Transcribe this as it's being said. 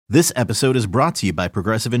This episode is brought to you by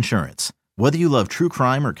Progressive Insurance. Whether you love true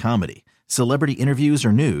crime or comedy, celebrity interviews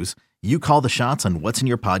or news, you call the shots on what's in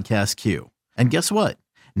your podcast queue. And guess what?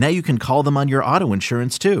 Now you can call them on your auto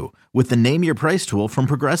insurance too with the Name Your Price tool from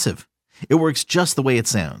Progressive. It works just the way it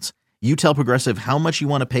sounds. You tell Progressive how much you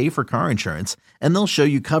want to pay for car insurance, and they'll show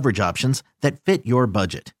you coverage options that fit your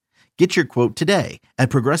budget. Get your quote today at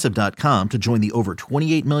Progressive.com to join the over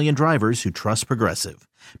 28 million drivers who trust Progressive.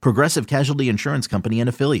 Progressive Casualty Insurance Company and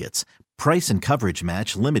Affiliates. Price and coverage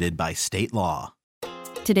match limited by state law.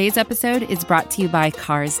 Today's episode is brought to you by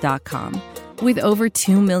Cars.com. With over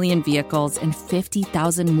 2 million vehicles and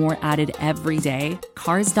 50,000 more added every day,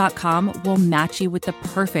 Cars.com will match you with the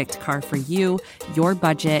perfect car for you, your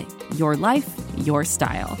budget, your life, your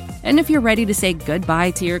style. And if you're ready to say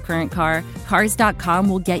goodbye to your current car, Cars.com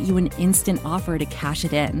will get you an instant offer to cash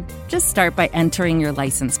it in. Just start by entering your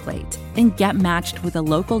license plate and get matched with a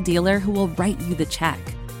local dealer who will write you the check.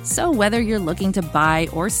 So whether you're looking to buy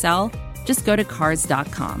or sell, just go to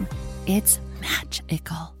Cars.com. It's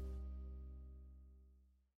magical.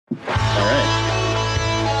 All right.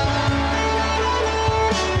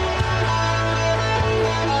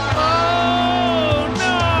 Oh,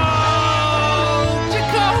 no!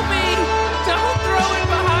 Jacoby! Don't throw it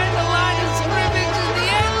behind the line of scrimmage in the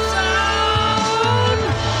end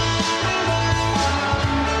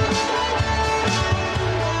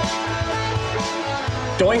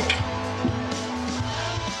zone! Doink.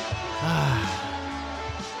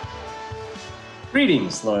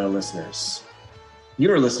 Greetings, loyal listeners.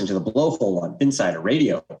 You are listening to the BlowHole on Insider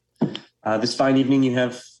Radio. This fine evening, you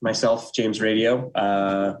have myself, James Radio,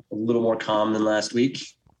 a little more calm than last week,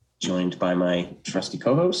 joined by my trusty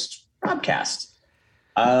co-host, Robcast.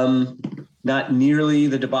 Not nearly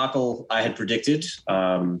the debacle I had predicted.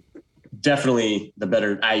 Definitely the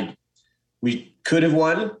better. We could have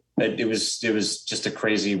won. It was just a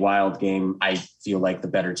crazy, wild game. I feel like the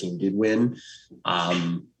better team did win.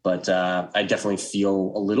 But I definitely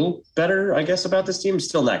feel a little better, I guess, about this team.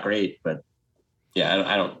 Still not great, but yeah,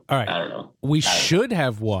 I don't know. We should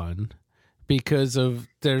have won because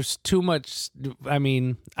there's too much. I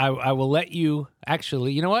mean, I will let you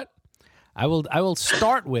actually, you know what? I will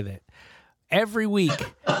start with it. Every week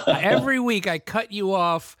I cut you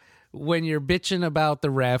off when you're bitching about the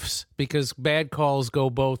refs because bad calls go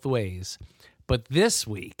both ways. But this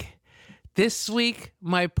week,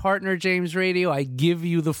 my partner James Radio, I give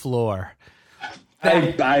you the floor.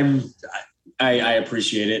 I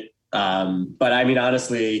appreciate it, but I mean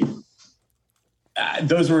honestly,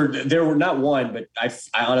 there were not one, but I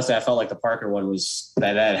honestly felt like the Parker one was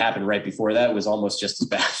that happened right before that was almost just as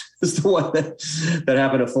bad as the one that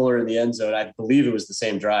happened to Fuller in the end zone. I believe it was the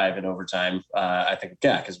same drive in overtime. I think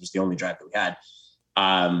because it was the only drive that we had.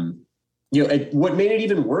 What made it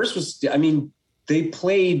even worse was they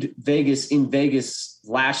played in Vegas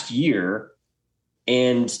last year,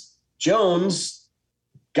 and Jones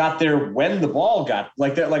got there when the ball got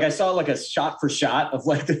like that. Like I saw like a shot for shot of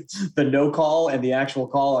like the no call and the actual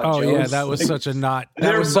call on Jones. Yeah, that was such a not.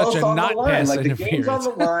 That was such a not pass like interference. The game's on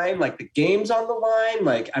the line. Like the game's on the line.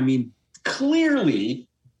 Like I mean, clearly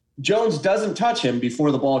Jones doesn't touch him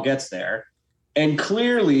before the ball gets there. And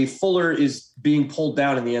clearly Fuller is being pulled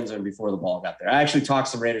down in the end zone before the ball got there. I actually talked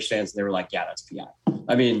to some Raiders fans and they were like, yeah, that's PI.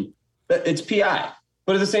 I mean, it's PI.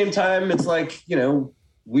 But at the same time, it's like,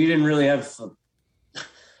 we didn't really have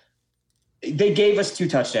they gave us 2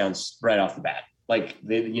 touchdowns right off the bat. Like,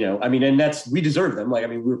 and we deserve them. Like,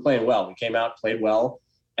 we were playing well. We came out, played well.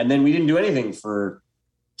 And then we didn't do anything for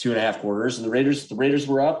 2.5 quarters. And the Raiders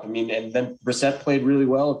were up. And then Brissett played really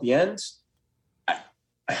well at the end.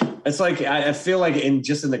 It's like I feel like in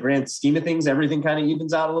the grand scheme of things, everything kind of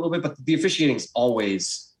evens out a little bit, but the officiating is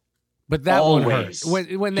always. But that one hurts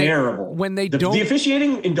when terrible. The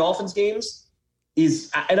officiating in Dolphins games is,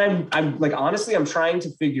 and I'm like honestly, I'm trying to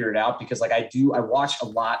figure it out because like I watch a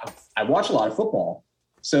lot of football,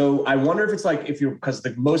 so I wonder if it's like because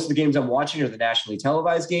most of the games I'm watching are the nationally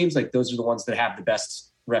televised games, like those are the ones that have the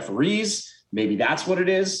best referees. Maybe that's what it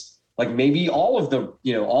is. Like maybe all of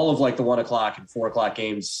like the 1 o'clock and 4 o'clock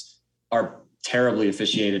games are terribly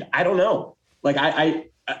officiated. I don't know. Like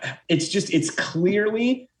it's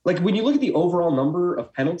clearly like when you look at the overall number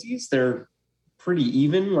of penalties, they're pretty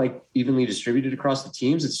evenly distributed across the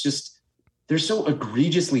teams. It's just, they're so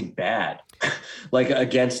egregiously bad. Like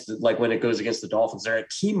when it goes against the Dolphins, they're at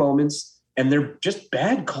key moments and they're just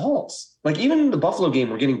bad calls. Like even in the Buffalo game,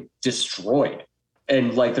 we're getting destroyed.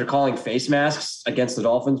 And like they're calling face masks against the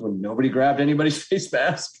Dolphins when nobody grabbed anybody's face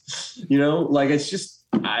mask, like it's just,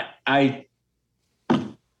 I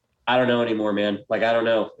don't know anymore, man. Like, I don't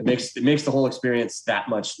know. It makes the whole experience that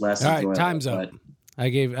much less. All right, time's up. I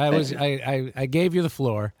gave you the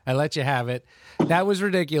floor. I let you have it. That was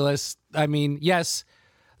ridiculous. I mean, yes,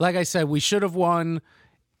 like I said, we should have won.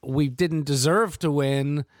 We didn't deserve to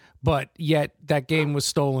win, but yet that game was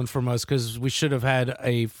stolen from us because we should have had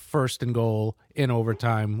a 1st and goal in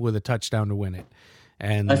overtime with a touchdown to win it.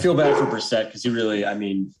 And I feel bad for Brissett because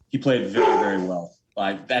he played very, very well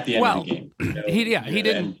at the end of the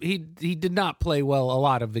game. He did not play well a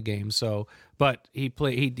lot of the game. So, but he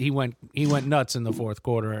went nuts in the fourth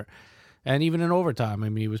quarter, and even in overtime. I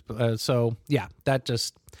mean, he was that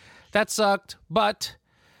sucked. But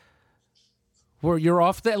you're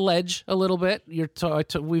off the ledge a little bit. We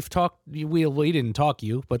didn't talk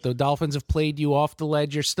you, but the Dolphins have played you off the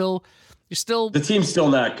ledge. You're still the team's still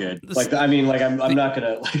not good. I'm not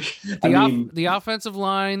gonna the offensive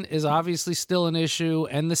line is obviously still an issue,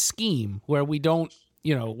 and the scheme where we don't,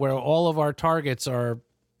 where all of our targets are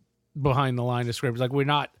behind the line of scrimmage. Like we're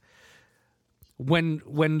not when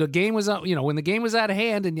the game was when the game was at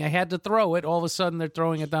hand and you had to throw it, all of a sudden they're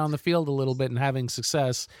throwing it down the field a little bit and having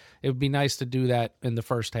success. It would be nice to do that in the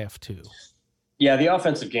first half too. Yeah, the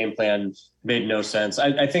offensive game plan made no sense.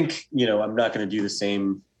 I think I'm not going to do the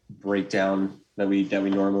same breakdown that we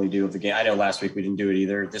normally do of the game. I know last week we didn't do it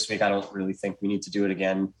either. This week I don't really think we need to do it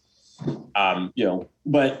again.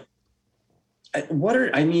 But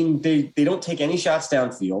they don't take any shots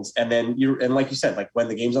downfield, and then like you said, like when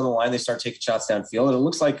the game's on the line, they start taking shots downfield, and it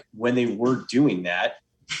looks like when they were doing that,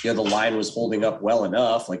 the line was holding up well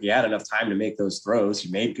enough. Like you had enough time to make those throws.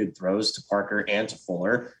 You made good throws to Parker and to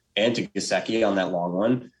Fuller and to Gesicki on that long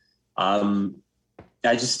one.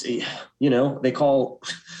 They call.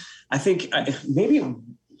 I think I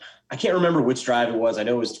can't remember which drive it was. I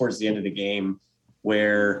know it was towards the end of the game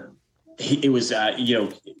where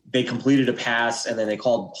they completed a pass and then they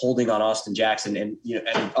called holding on Austin Jackson, and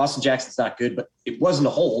Austin Jackson's not good, but it wasn't a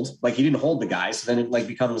hold. Like he didn't hold the guy. So then it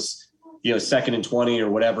becomes 2nd and 20 or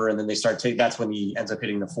whatever. And then they start that's when he ends up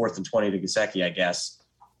hitting the 4th and 20 to Gesicki, I guess.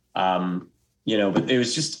 But it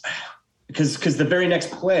was just because the very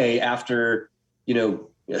next play after he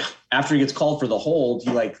gets called for the hold,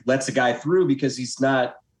 he lets a guy through because he's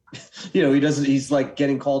not, he's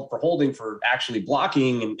getting called for holding for actually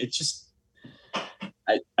blocking. And it's just,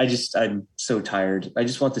 I'm so tired. I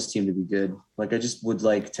just want this team to be good. I just would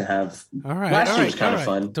like to have, last year was kind of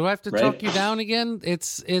fun. Do I have to talk you down again?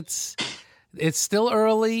 It's still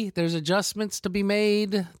early. There's adjustments to be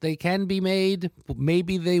made. They can be made.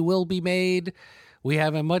 Maybe they will be made. We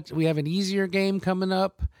have an easier game coming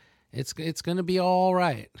up. It's going to be all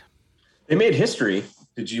right. They made history.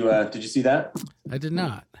 Did you see that? I did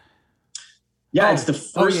not. Yeah, it's the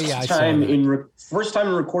first time in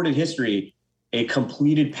recorded history a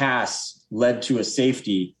completed pass led to a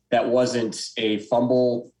safety that wasn't a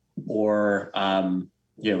fumble or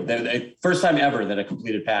the first time ever that a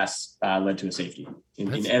completed pass led to a safety in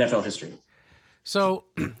NFL history. So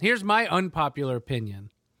here's my unpopular opinion.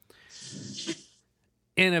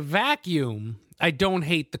 In a vacuum, I don't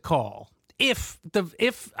hate the call.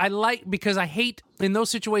 Because I hate in those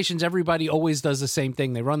situations, everybody always does the same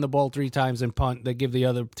thing. They run the ball 3 times and punt. They give the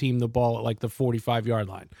other team the ball at the 45-yard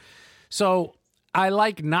line. So I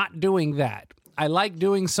like not doing that. I like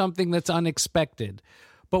doing something that's unexpected.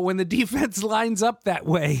 But when the defense lines up that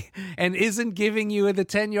way and isn't giving you the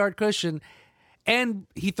 10-yard cushion, and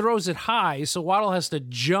he throws it high, so Waddle has to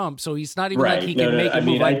jump, so he's not even like he can make a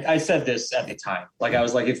move. I said this at the time. I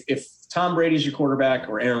was like, if Tom Brady's your quarterback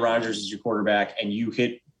or Aaron Rodgers is your quarterback and you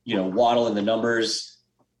hit, Waddle in the numbers,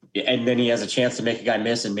 and then he has a chance to make a guy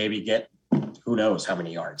miss and maybe get who knows how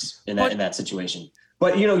many yards in that situation.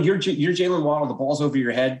 But you're Jalen Waddle, the ball's over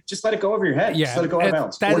your head. Just let it go over your head. Just let it go out of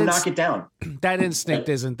bounds or knock it down. That instinct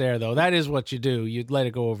isn't there though. That is what you do. You'd let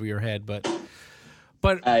it go over your head, but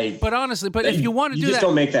honestly, if you want to do that, you just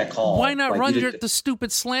don't make that call. Why not run the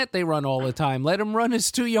stupid slant they run all the time? Let him run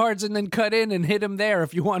his 2 yards and then cut in and hit him there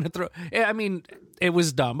if you want to throw. I mean, it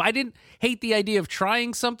was dumb. I didn't hate the idea of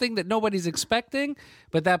trying something that nobody's expecting,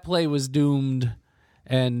 but that play was doomed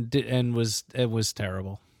and it was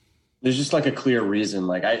terrible. There's just a clear reason.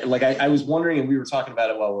 I was wondering, and we were talking about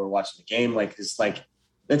it while we were watching the game.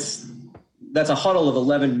 That's a huddle of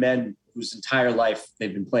 11 men whose entire life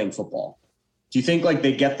they've been playing football. Do you think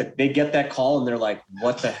they get that call and they're like,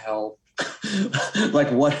 what the hell?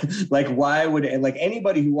 Why would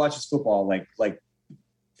anybody who watches football,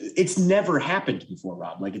 it's never happened before,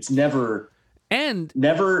 Rob. It's never in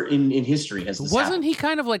history has this happened. He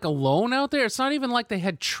kind of alone out there? It's not even like they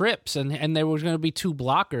had trips and there was going to be 2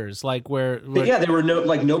 blockers where there were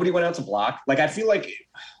nobody went out to block. I feel like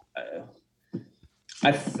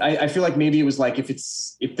I feel like maybe it was like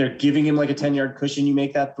if they're giving him like a 10-yard cushion, you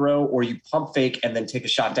make that throw, or you pump fake and then take a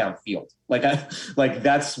shot downfield. Like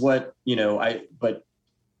that's what, but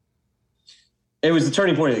it was the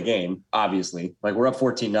turning point of the game, obviously. Like we're up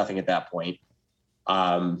 14-0 at that point.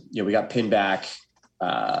 We got pinned back,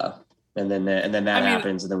 and then that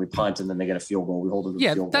happens, and then we punt, and then they get a field goal. We hold it to a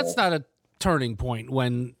field goal. Yeah, that's not a turning point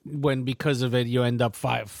when because of it you end up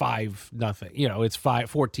 5-0. It's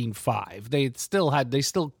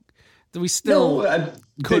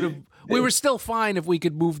 14-5. We were still fine if we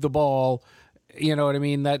could move the ball. You know what I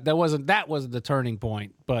mean? That wasn't the turning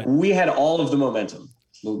point, but we had all of the momentum.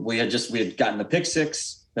 We had gotten the pick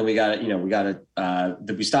six, then we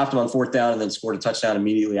stopped them on fourth down and then scored a touchdown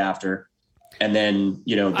immediately after. And then,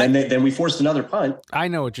 then we forced another punt. I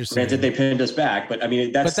know what you're saying. Granted, they pinned us back, but I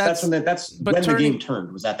mean, that's when the game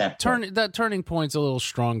turned. Was at that point. That turning point's a little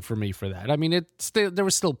strong for me for that. I mean, there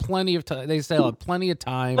was still plenty of time. They still had plenty of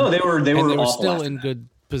time. Oh, they were still in good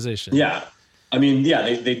position. Yeah, I mean, yeah,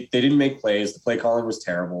 they didn't make plays. The play calling was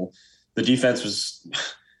terrible. The defense was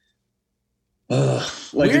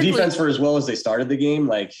the defense for as well as they started the game.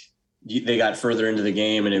 Like they got further into the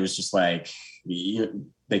game, and it was just like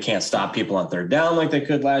they can't stop people on third down like they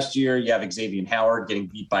could last year. You have Xavier Howard getting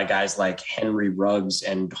beat by guys like Henry Ruggs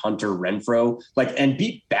and Hunter Renfrow, and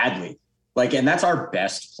beat badly. And that's our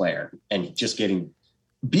best player, and just getting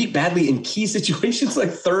beat badly in key situations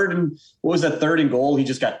like third and goal. He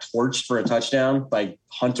just got torched for a touchdown by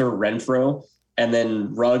Hunter Renfrow, and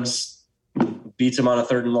then Ruggs beats him on a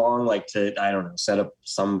third and long, to set up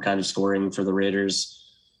some kind of scoring for the Raiders.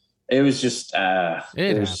 It was just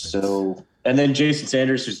it was so. And then Jason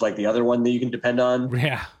Sanders, who's the other one that you can depend on,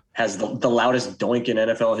 has the loudest doink in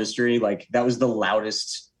NFL history. That was the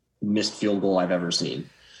loudest missed field goal I've ever seen.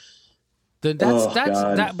 But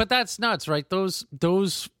that's nuts, right?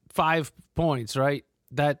 Those 5 points, right?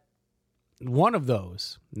 That one of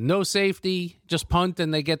those, no safety, just punt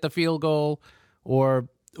and they get the field goal, or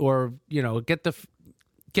get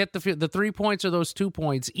the 3 points or those 2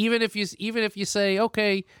 points. Even if you say,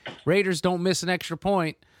 okay, Raiders don't miss an extra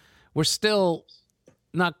point, we're still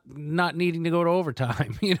not needing to go to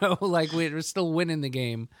overtime. We're still winning the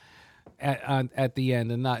game at the end,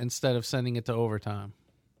 and not instead of sending it to overtime.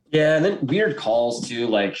 Yeah, and then weird calls too,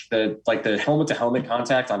 the helmet to helmet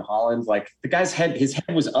contact on Holland. The guy's his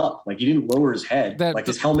head was up, he didn't lower his head.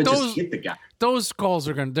 His helmet just hit the guy. Those calls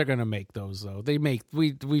they're gonna make those though.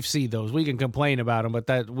 We've seen those. We can complain about them, but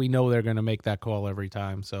that we know they're gonna make that call every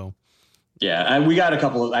time. So. Yeah, and we got a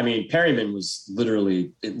couple of. I mean, Perryman was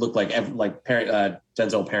literally. It looked like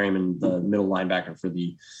Denzel Perryman, the middle linebacker for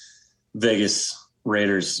the Vegas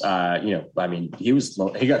Raiders. He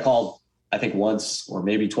got called, I think, once or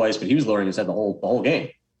maybe twice, but he was lowering his head the whole game.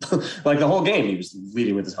 The whole game, he was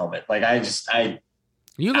leading with his helmet.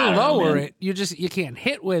 You can lower it. You can't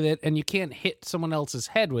hit with it, and you can't hit someone else's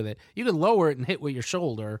head with it. You can lower it and hit with your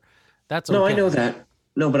shoulder. That's okay. No, I know that.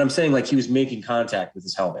 No, but I'm saying he was making contact with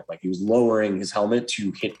his helmet. He was lowering his helmet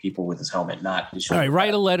to hit people with his helmet, not his shoulder. All right,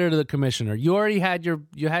 write a letter to the commissioner. You already had your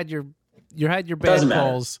bad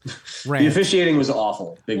calls. The officiating was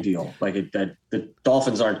awful. Big deal. The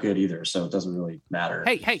Dolphins aren't good either, so it doesn't really matter.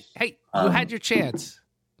 Hey! You had your chance.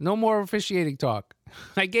 No more officiating talk.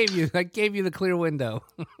 I gave you the clear window.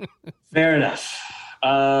 Fair enough.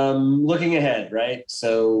 Looking ahead, right?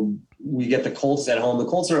 So we get the Colts at home. The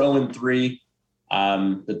Colts are 0-3.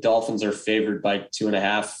 The Dolphins are favored by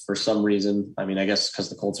 2.5 for some reason. I mean, I guess because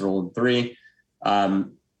the Colts are 0-3.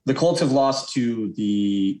 The Colts have lost to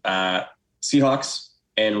the Seahawks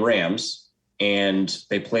and Rams, and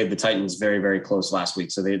they played the Titans very, very close last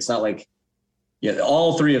week. So it's not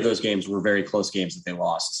all 3 of those games were very close games that they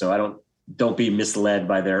lost. So don't be misled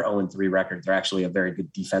by their 0-3 record. They're actually a very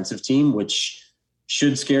good defensive team, which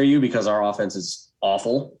should scare you because our offense is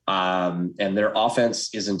awful. And their offense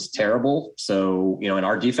isn't terrible. So, and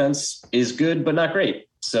our defense is good, but not great.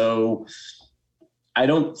 So I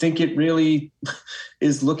don't think it really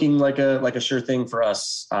is looking like a sure thing for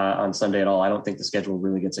us on Sunday at all. I don't think the schedule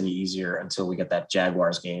really gets any easier until we get that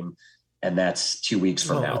Jaguars game. And that's 2 weeks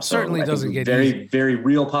from now. It certainly doesn't get very, easier. Very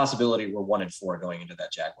real possibility we're 1-4 going into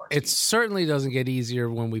that Jaguars game. It certainly doesn't get easier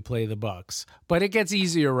when we play the Bucs, but it gets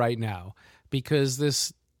easier right now because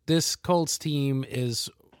this Colts team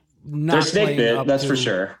is not snake bit, that's for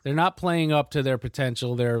sure. They're not playing up to their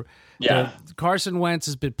potential. Carson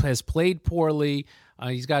Wentz has played poorly.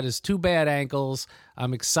 He's got his 2 bad ankles.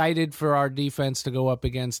 I'm excited for our defense to go up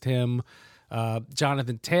against him.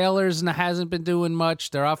 Jonathan Taylor's hasn't been doing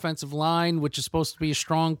much. Their offensive line, which is supposed to be a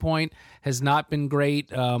strong point, has not been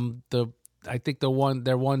great. I think their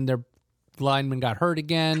lineman got hurt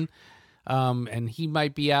again. and he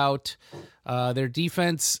might be out. Their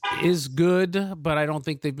defense is good, but I don't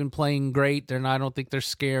think they've been playing great. I don't think they're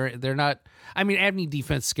scared. They're not. I mean, any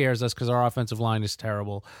defense scares us because our offensive line is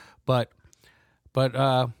terrible. But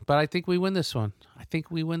I think we win this one. I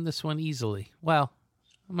think we win this one easily. Well,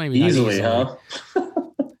 maybe easily, not huh?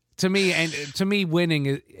 To me,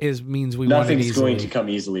 winning means we won it easily. Nothing's going to come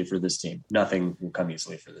easily for this team. Nothing will come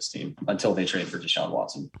easily for this team until they trade for Deshaun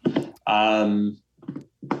Watson.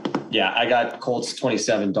 Yeah, I got Colts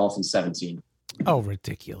 27, Dolphins 17. Oh,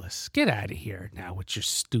 ridiculous. Get out of here now with your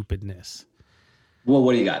stupidness. Well,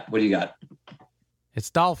 what do you got? What do you got?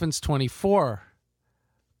 It's Dolphins 24,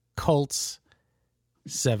 Colts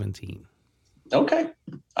 17. Okay.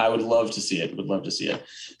 I would love to see it.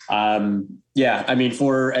 Yeah, I mean,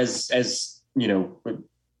 for as you know,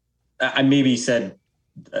 I maybe said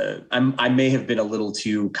I may have been a little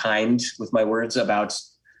too kind with my words about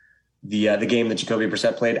the game that Jacoby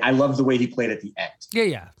Brissett played. I love the way he played at the end.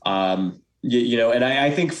 Yeah. And I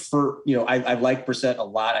think I like Brissett a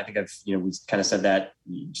lot. I think we kind of said that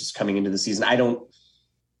just coming into the season. You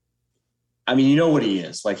know what he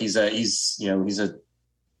is. Like he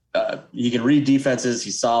can read defenses.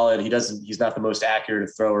 He's solid. He's not the most accurate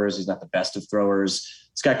of throwers. He's not the best of throwers.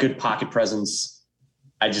 He's got good pocket presence.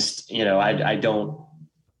 This is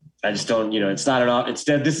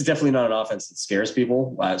definitely not an offense that scares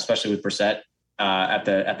people, especially with Brissett at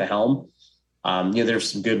the helm.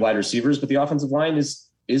 There's some good wide receivers, but the offensive line is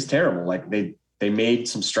terrible. Like they made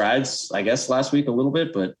some strides, I guess, last week a little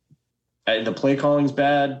bit, but the play calling's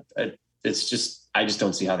bad. I just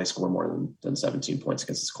don't see how they score more than 17 points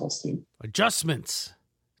against this Colts team. Adjustments.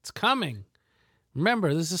 It's coming.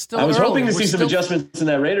 Remember, this is still I was early. hoping to see some adjustments in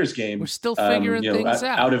that Raiders game. We're still figuring things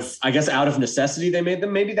out. Out of necessity, they made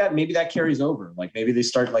them. Maybe that carries over. Like maybe they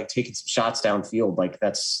start like taking some shots downfield. Like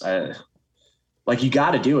that's you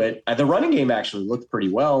got to do it. The running game actually looked pretty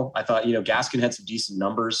well. I thought Gaskin had some decent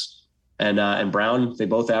numbers, and Brown, they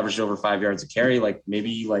both averaged over 5 yards a carry. Like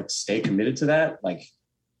maybe stay committed to that. Like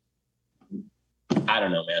I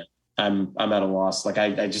don't know, man. I'm at a loss. Like I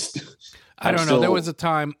don't know. There was a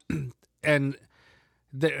time, and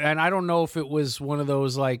I don't know if it was one of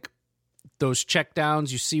those those check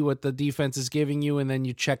downs. You see what the defense is giving you, and then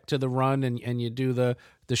you check to the run, and you do the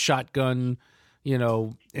shotgun,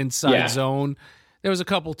 inside zone. There was a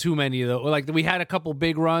couple too many though. Like we had a couple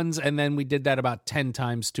big runs, and then we did that about 10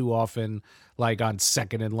 times too often. Like on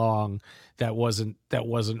second and long, that wasn't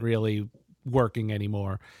really working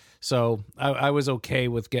anymore. So I was okay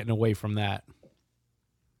with getting away from that.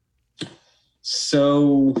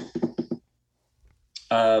 So,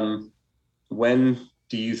 when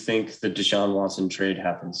do you think the Deshaun Watson trade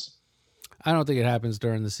happens? I don't think it happens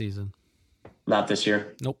during the season. Not this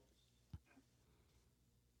year? Nope.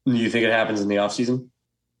 Do you think it happens in the offseason?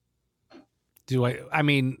 I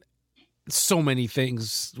mean, so many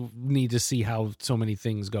things need to see how so many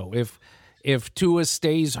things go. If Tua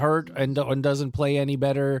stays hurt and doesn't play any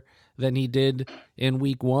better than he did in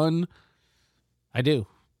week 1, I do.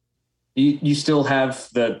 You still have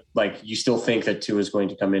you still think that Tua is going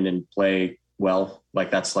to come in and play well? Like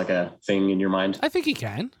that's like a thing in your mind? I think he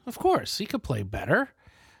can. Of course. He could play better.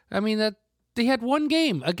 I mean, that they had one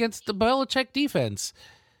game against the Belichick defense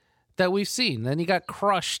that we've seen. Then he got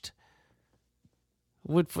crushed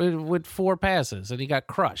with 4 passes, and he got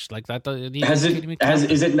crushed like that.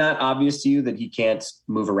 Is it not obvious to you that he can't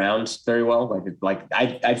move around very well?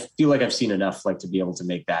 I feel like I've seen enough to be able to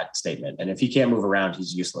make that statement. And if he can't move around,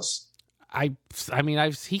 he's useless. I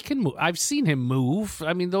mean, he can move. I've seen him move.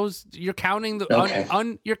 I mean, those you're counting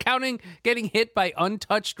you're counting getting hit by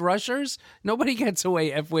untouched rushers. Nobody gets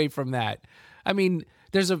away from that. I mean,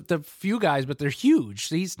 there's the few guys, but they're huge.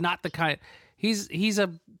 He's not the kind. He's a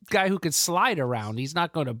guy who could slide around. He's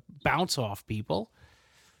not going to bounce off people.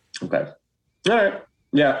 Okay. All right.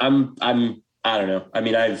 Yeah. I don't know. I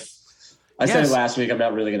mean, I said it last week. I'm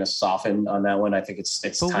not really going to soften on that one. I think it's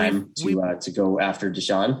time to go after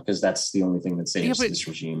Deshaun because that's the only thing that saves this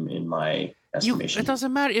regime in my estimation. It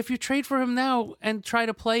doesn't matter if you trade for him now and try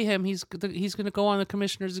to play him. He's going to go on the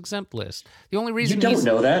commissioner's exempt list. The only reason you don't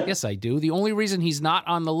know that. Yes, I do. The only reason he's not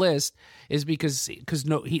on the list is because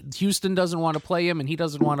Houston doesn't want to play him and he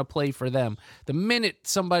doesn't want to play for them. The minute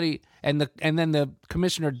somebody and then the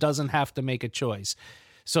commissioner doesn't have to make a choice.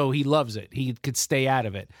 So he loves it. He could stay out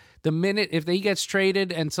of it. The minute if he gets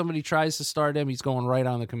traded and somebody tries to start him, he's going right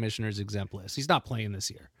on the commissioner's exempt list. He's not playing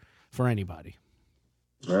this year for anybody.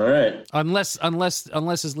 All right. Unless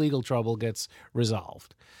his legal trouble gets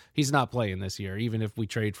resolved. He's not playing this year, even if we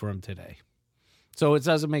trade for him today. So it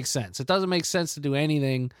doesn't make sense. It doesn't make sense to do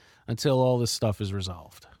anything until all this stuff is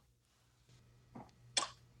resolved.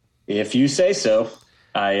 If you say so.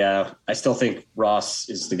 I still think Ross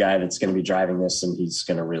is the guy that's going to be driving this, and he's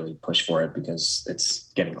going to really push for it because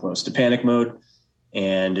it's getting close to panic mode,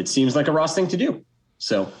 and it seems like a Ross thing to do.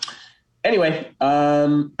 So anyway,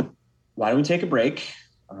 why don't we take a break?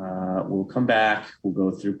 We'll come back. We'll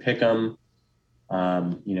go through Pick'em.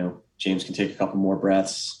 James can take a couple more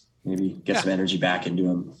breaths, maybe get some energy back into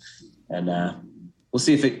him, and we'll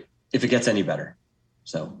see if it gets any better.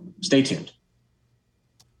 So stay tuned.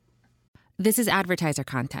 This is advertiser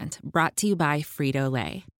content brought to you by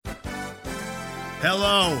Frito-Lay.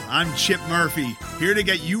 Hello, I'm Chip Murphy, here to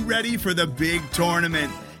get you ready for the big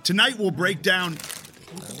tournament. Tonight we'll break down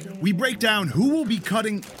who will be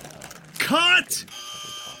cutting. Cut!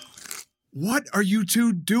 What are you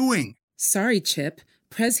two doing? Sorry, Chip.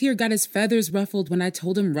 Prez here got his feathers ruffled when I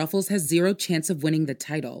told him Ruffles has zero chance of winning the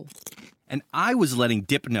title. And I was letting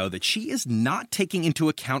Dip know that she is not taking into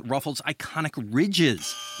account Ruffles' iconic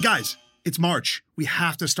ridges. Guys, it's March. We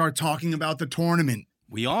have to start talking about the tournament.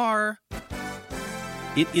 We are.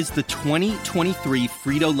 It is the 2023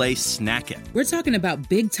 Frito-Lay Snack It. We're talking about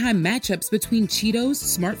big-time matchups between Cheetos,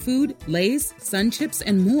 Smart Food, Lay's, Sun Chips,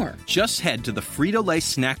 and more. Just head to the Frito-Lay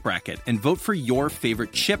Snack Bracket and vote for your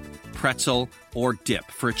favorite chip, pretzel, or dip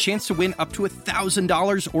for a chance to win up to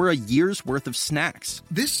 $1,000 or a year's worth of snacks.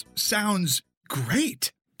 This sounds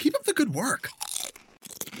great. Keep up the good work.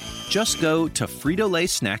 Just go to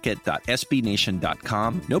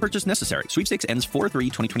fritolaysnackit.sbnation.com. No purchase necessary. Sweepstakes ends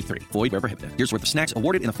 4/3/2023. Void where prohibited. Year's worth of snacks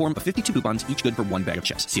awarded in the form of 52 coupons, each good for one bag of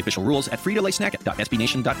chips. See official rules at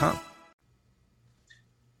fritolaysnackit.sbnation.com.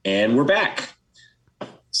 And we're back.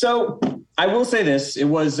 So I will say this: it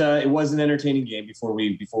was an entertaining game. Before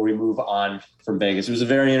we move on from Vegas, it was a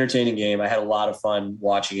very entertaining game. I had a lot of fun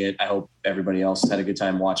watching it. I hope everybody else had a good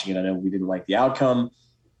time watching it. I know we didn't like the outcome,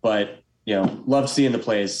 but loved seeing the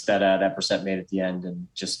plays that percent made at the end, and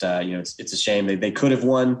just it's a shame they could have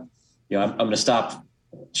won. I'm going to stop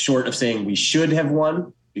short of saying we should have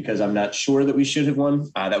won because I'm not sure that we should have won.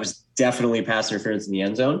 That was definitely pass interference in the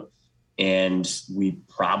end zone, and we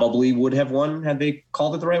probably would have won had they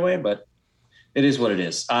called it the right way. But it is what it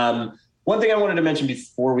is. One thing I wanted to mention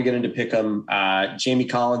before we get into Pick'em, Jamie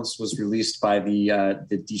Collins was released by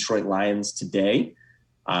the Detroit Lions today.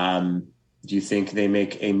 Do you think they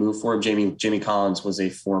make a move for him? Jamie Collins was a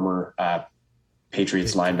former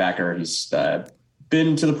Patriots linebacker. He's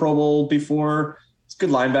been to the Pro Bowl before. He's a good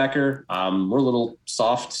linebacker. We're a little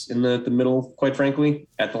soft in the middle, quite frankly,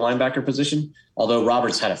 at the linebacker position. Although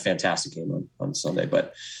Roberts had a fantastic game on Sunday.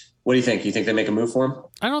 But what do you think? You think they make a move for him?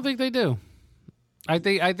 I don't think they do. I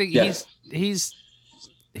think he's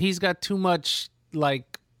got too much,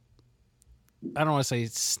 like, I don't want to say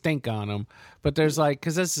stink on him, but there's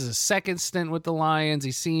because this is a second stint with the Lions.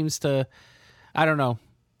 He seems to, I don't know.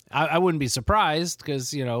 I wouldn't be surprised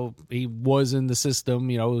because, he was in the system.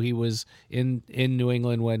 He was in New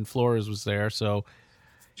England when Flores was there. So,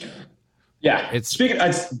 yeah, it's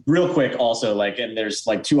real quick also, and there's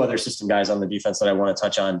two other system guys on the defense that I want to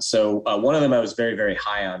touch on. So one of them I was very, very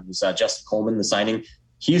high on was Justin Coleman, the signing.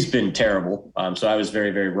 He's been terrible. So I was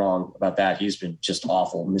very, very wrong about that. He's been just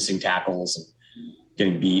awful, missing tackles and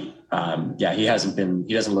getting beat. He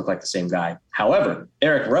doesn't look like the same guy. However,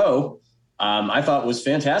 Eric Rowe, I thought was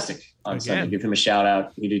fantastic on Sunday. Give him a shout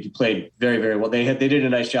out. He played very, very well. They did a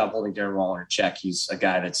nice job holding Darren Waller in check. He's a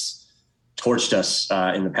guy that's torched us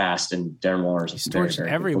in the past, and Darren Waller's torched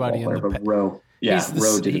everybody in the past.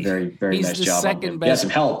 Rowe did a very, very nice job. He had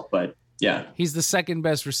some help, but yeah, he's the second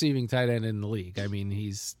best receiving tight end in the league. I mean,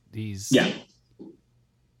 he's he's a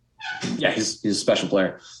special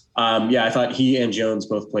player. I thought he and Jones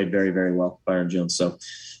both played very, very well. Byron Jones. So,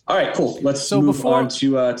 all right, cool. Let's move on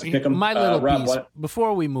to pick them. My little piece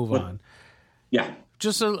before we move on. Yeah,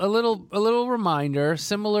 just a little reminder,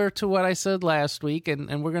 similar to what I said last week,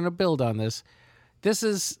 and we're going to build on this. This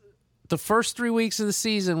is the first 3 weeks of the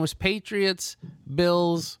season was Patriots,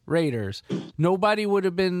 Bills, Raiders.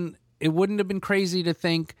 It wouldn't have been crazy to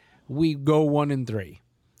think we go 1-3,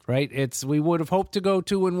 right? We would have hoped to go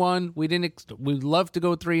 2-1. We'd love to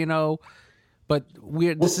go 3-0, but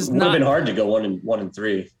this is not. It would have been hard to go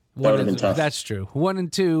 1-3. That would have been tough. That's true.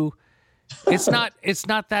 1-2. It's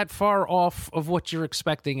not that far off of what you're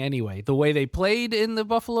expecting anyway. The way they played in the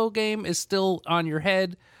Buffalo game is still on your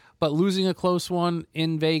head, but losing a close one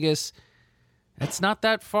in Vegas, it's not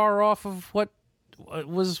that far off of what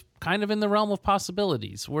was kind of in the realm of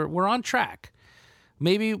possibilities. We're on track.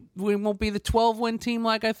 Maybe we won't be the 12-win team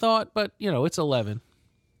like I thought, but it's 11.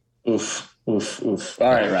 Oof. All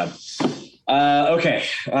right, Rob. Okay.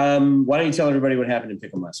 Why don't you tell everybody what happened in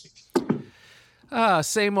Pick'em last week?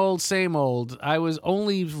 Same old, same old. I was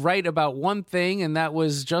only right about one thing, and that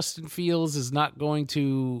was Justin Fields is not going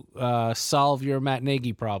to solve your Matt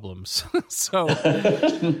Nagy problems.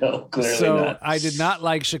 No, clearly not. I did not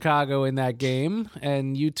like Chicago in that game,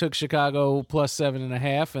 and you took Chicago plus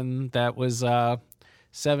 7.5, and that was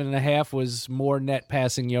 7.5 was more net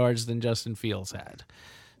passing yards than Justin Fields had.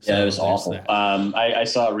 So yeah, it was awful. I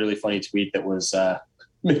saw a really funny tweet that was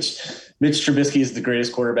Mitch Trubisky is the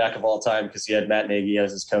greatest quarterback of all time because he had Matt Nagy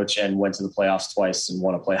as his coach and went to the playoffs twice and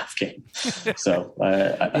won a playoff game. So I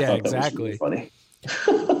thought exactly. that was really funny.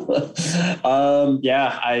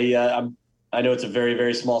 I know it's a very,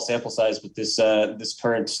 very small sample size, but this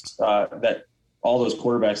current that all those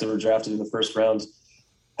quarterbacks that were drafted in the first round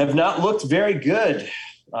have not looked very good.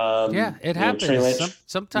 It happens.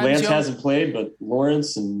 Sometimes Lance hasn't played, but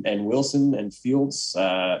Lawrence and Wilson and Fields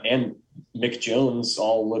and Mick Jones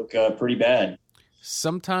all look pretty bad.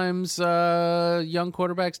 Sometimes young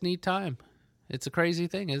quarterbacks need time. It's a crazy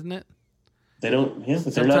thing, isn't it? They don't,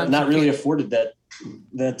 but they're not really afforded that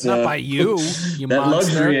not by you that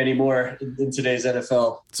monster. luxury anymore in today's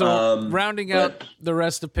NFL. So rounding out the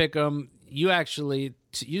rest of Pick'em, you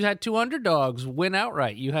had two underdogs win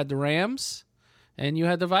outright. You had the Rams and you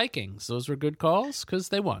had the Vikings. Those were good calls because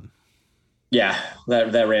they won. Yeah,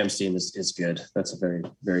 that Rams team is good. That's a very,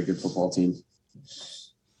 very good football team.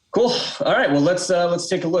 Cool. All right. Well, let's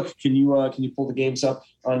take a look. Can you pull the games up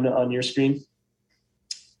on your screen?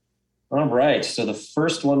 All right. So the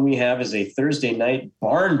first one we have is a Thursday night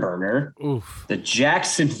barn burner. Oof. The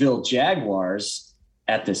Jacksonville Jaguars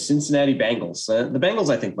at the Cincinnati Bengals. The Bengals,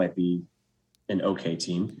 I think, might be an okay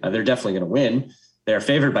team. They're definitely going to win. They're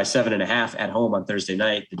favored by 7.5 at home on Thursday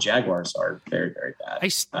night. The Jaguars are very, very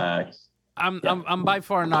bad. I'm by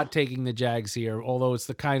far not taking the Jags here, although it's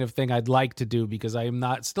the kind of thing I'd like to do because I am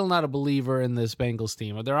still not a believer in this Bengals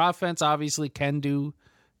team. Their offense obviously can do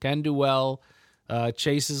well.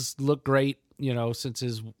 Chase has looked great, since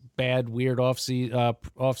his bad, weird off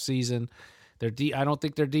season. I don't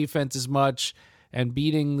think their defense is much. And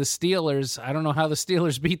beating the Steelers, I don't know how the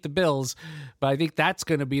Steelers beat the Bills, but I think that's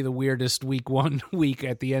going to be the weirdest week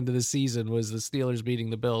at the end of the season was the Steelers beating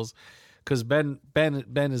the Bills because Ben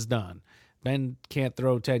is done. Ben can't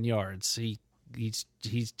throw 10 yards. He's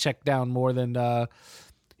checked down more than.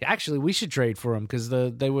 Actually, we should trade for him because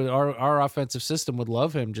our offensive system would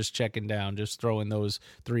love him just checking down, just throwing those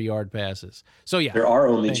 3-yard passes. So yeah, there are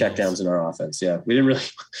only checkdowns in our offense. Yeah, we didn't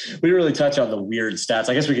really touch on the weird stats.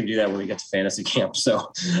 I guess we can do that when we get to fantasy camp.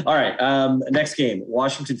 So, all right, next game: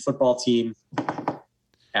 Washington Football Team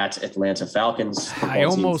at Atlanta Falcons.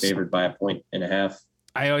 Team favored by 1.5.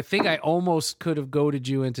 I think I almost could have goaded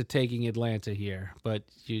you into taking Atlanta here, but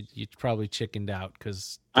you probably chickened out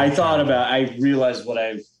because I realized what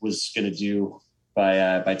I was going to do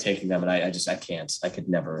by taking them, and I can't. I could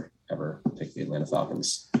never ever pick the Atlanta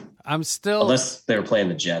Falcons. I'm still unless they were playing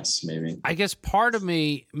the Jets, maybe. I guess part of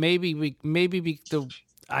me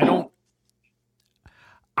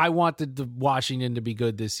I wanted the Washington to be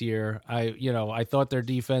good this year. I thought their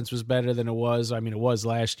defense was better than it was. I mean, it was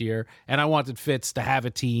last year, and I wanted Fitz to have a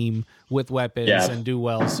team with weapons and do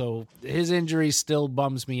well. So his injury still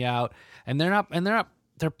bums me out, and they're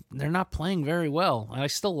not playing very well. And I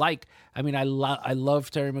still like. I mean, I love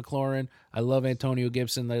Terry McLaurin. I love Antonio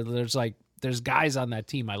Gibson. There's guys on that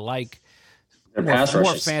team I like. Their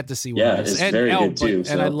more fantasy wise. Yeah, it's very good too.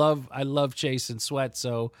 And I love Chase and Sweat.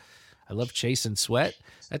 So I love Chase and Sweat.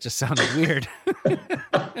 That just sounded weird.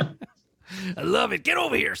 I love it. Get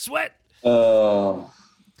over here, Sweat. Oh,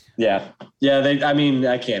 yeah.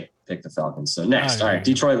 I can't pick the Falcons. So next, all right,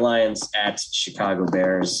 Detroit Lions at Chicago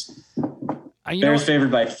Bears. Bears favored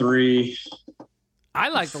by 3. I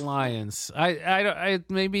like the Lions. I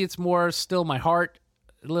maybe it's more still my heart.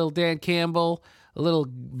 A little Dan Campbell, a little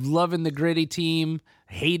loving the gritty team,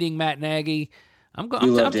 hating Matt Nagy. I'm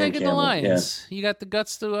taking the Lions. Yeah. You got the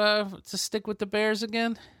guts to stick with the Bears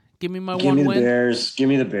again? Give me my one win. Give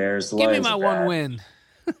me the Bears. Give me my one win.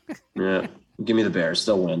 Yeah, give me the Bears.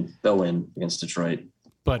 They'll win. They'll win against Detroit.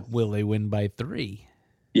 But will they win by 3?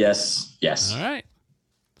 Yes. All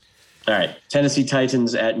right. Tennessee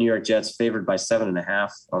Titans at New York Jets, favored by 7.5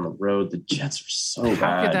 on the road. The Jets are so bad.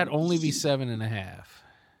 How could that only be 7.5?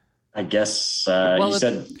 I guess you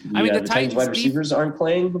said the Titans wide receivers aren't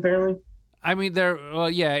playing, apparently. I mean,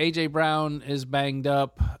 A.J. Brown is banged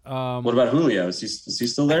up. What about Julio? Is he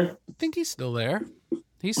still there? I think he's still there.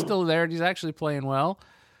 He's still there, and he's actually playing well.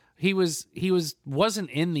 He wasn't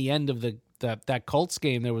in the end of that Colts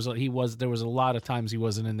game. There was a lot of times he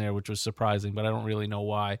wasn't in there, which was surprising, but I don't really know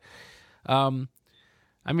why.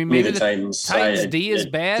 I mean, maybe the Titans. D is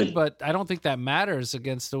bad, but I don't think that matters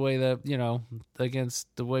against the way against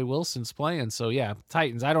the way Wilson's playing. So yeah,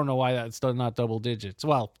 Titans. I don't know why that's still not double digits.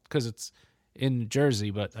 Well, because it's in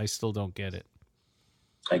Jersey, but I still don't get it.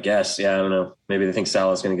 I guess, yeah, I don't know. Maybe they think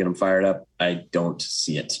Salah's going to get them fired up. I don't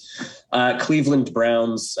see it. Cleveland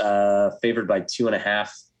Browns favored by 2.5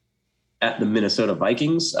 at the Minnesota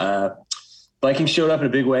Vikings. Vikings showed up in a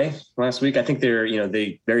big way last week. I think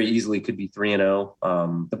they very easily could be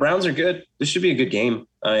 3-0. The Browns are good. This should be a good game.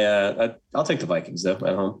 I'll take the Vikings though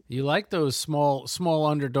at home. You like those small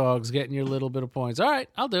underdogs getting your little bit of points. All right,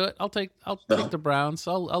 I'll do it. I'll take the Browns.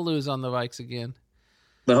 I'll lose on the Vikes again.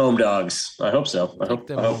 The home dogs. I hope so. I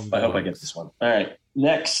hope I get this one. All right.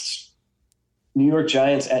 Next, New York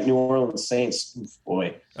Giants at New Orleans Saints. Oof,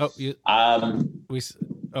 boy. We'll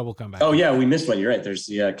come back. Oh yeah, we missed one. You're right. There's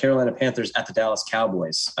the Carolina Panthers at the Dallas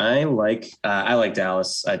Cowboys. I like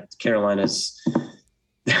Dallas. Carolina's.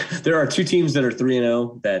 There are two teams that are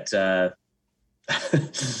 3-0 that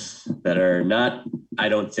that are not, I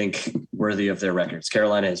don't think, worthy of their records.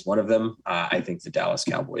 Carolina is one of them. I think the Dallas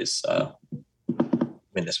Cowboys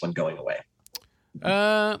win this one going away.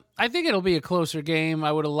 I think it'll be a closer game.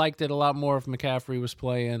 I would have liked it a lot more if McCaffrey was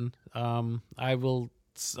playing. I will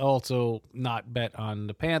also not bet on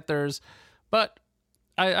the Panthers, but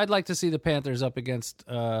I'd like to see the Panthers up against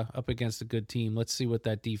a good team. Let's see what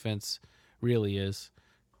that defense really is.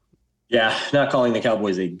 Yeah, not calling the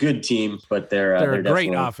Cowboys a good team, but they're a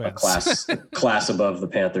great offense, a class above the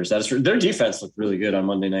Panthers. That is true. Their defense looked really good on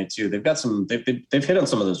Monday night too. They've got they've hit on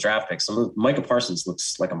some of those draft picks. Micah Parsons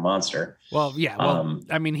looks like a monster. Well, yeah. Well,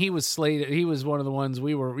 I mean, he was slated. He was one of the ones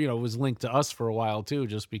we were, was linked to us for a while too,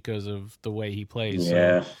 just because of the way he plays.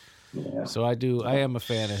 Yeah. So I am a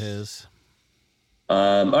fan of his.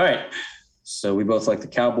 All right. So we both like the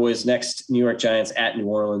Cowboys. Next, New York Giants at New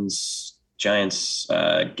Orleans. Giants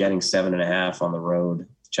getting 7.5 on the road.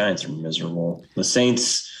 Giants are miserable. The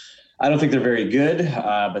Saints, I don't think they're very good,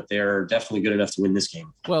 but they're definitely good enough to win this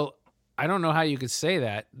game. Well, I don't know how you could say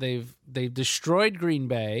that. They've destroyed Green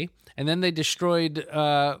Bay, and then they destroyed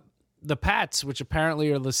the Pats, which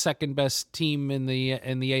apparently are the second best team in the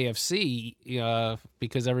AFC,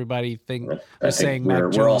 because everybody was saying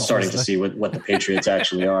we're all starting to see what the Patriots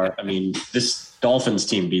actually are. I mean, this Dolphins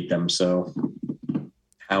team beat them, so.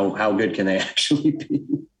 How good can they actually be?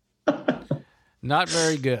 Not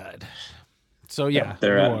very good. So yeah, New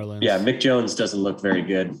Orleans. Yeah, Mick Jones doesn't look very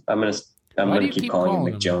good. I'm gonna keep calling him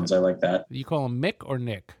Mick Jones. I like that. You call him Mick or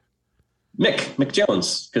Nick? Mick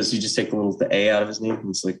Jones, because you just take the A out of his name.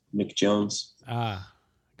 It's like Mick Jones. Ah,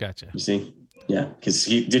 gotcha. You see? Yeah, because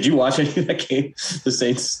did you watch any of that game? The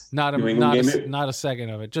Saints not a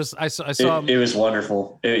second of it. Just I saw him. It was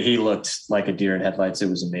wonderful. He looked like a deer in headlights. It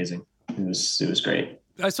was amazing. It was great.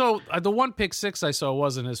 I saw the one pick six I saw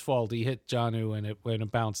wasn't his fault. He hit Jonnu and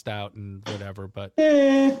it bounced out and whatever. But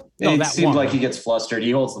it seems like he gets flustered.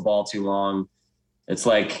 He holds the ball too long. It's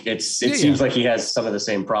like it seems like he has some of the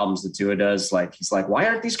same problems that Tua does. Like he's like, why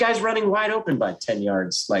aren't these guys running wide open by 10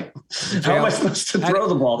 yards? Like, how am I supposed to throw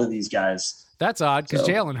the ball to these guys? That's odd because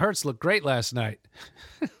Jalen Hurts looked great last night.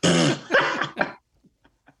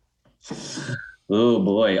 Oh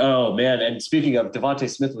boy. Oh man. And speaking of, Devontae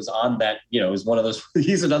Smith was on that, was one of those,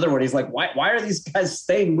 he's another one. He's like, why are these guys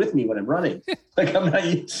staying with me when I'm running? Like I'm not,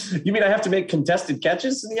 you mean I have to make contested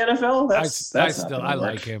catches in the NFL? I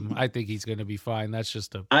like him. I think he's going to be fine. That's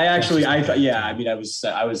just I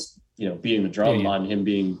was beating the drum on him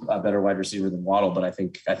being a better wide receiver than Waddle, but I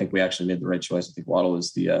think we actually made the right choice. I think Waddle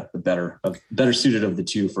is the better suited of the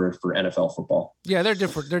two for NFL football. Yeah, they're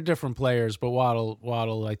different. They're different players, but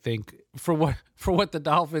Waddle, I think for what the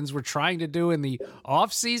Dolphins were trying to do in the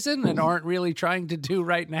off season and aren't really trying to do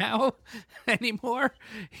right now anymore,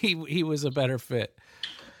 he was a better fit.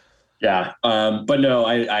 Yeah, but no,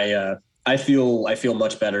 I feel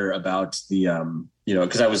much better about the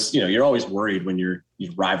because I was you're always worried when your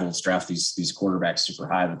rivals draft these quarterbacks super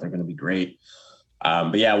high that they're going to be great.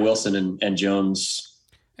 But yeah, Wilson and Jones,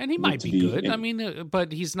 and he might be good. I mean,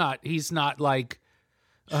 but he's not like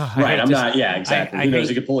right. I'm not. Yeah, exactly. Who knows?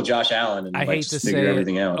 He could pull a Josh Allen and just figure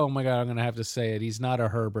everything out. Oh my God, I'm going to have to say it. He's not a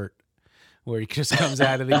Herbert, where he just comes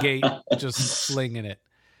out of the gate just slinging it.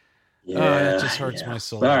 Yeah, that just hurts my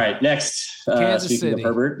soul. All right, next. Kansas speaking City. of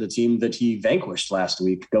Herbert, the team that he vanquished last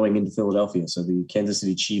week going into Philadelphia. So the Kansas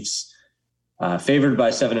City Chiefs favored by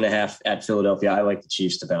 7.5 at Philadelphia. I like the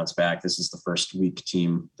Chiefs to bounce back. This is the first week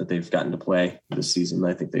team that they've gotten to play this season.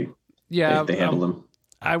 I think they handle them.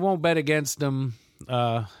 I won't bet against them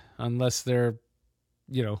unless they're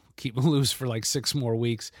keep them loose for like 6 more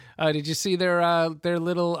weeks. Did you see their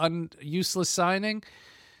little useless signing?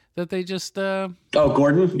 that they just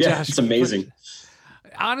Gordon? Yeah, Josh, it's amazing.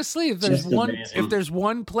 Honestly, if there's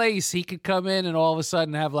one place he could come in and all of a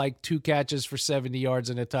sudden have like 2 catches for 70 yards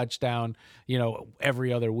and a touchdown,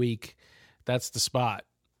 every other week, that's the spot.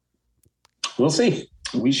 We'll see.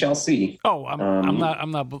 We shall see. Oh, I'm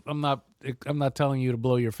not telling you to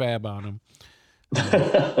blow your fab on him.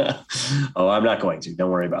 Oh, I'm not going to.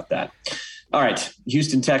 Don't worry about that. All right.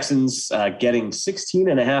 Houston Texans getting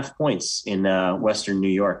 16.5 points in Western New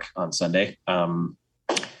York on Sunday.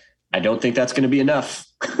 I don't think that's going to be enough.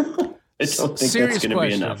 I don't think Serious that's going to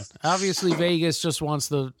be enough. Obviously, Vegas just wants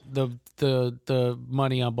the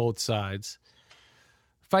money on both sides.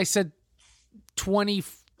 If I said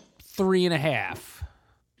 23.5,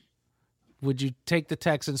 would you take the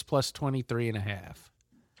Texans plus 23.5?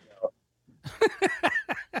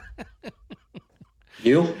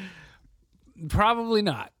 You? Probably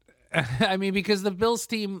not. I mean, because the Bills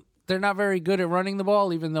team, they're not very good at running the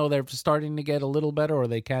ball, even though they're starting to get a little better, or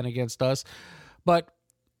they can against us. But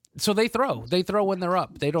so they throw when they're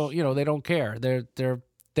up. They don't, they don't care. They're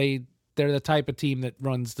the type of team that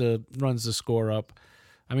runs the score up.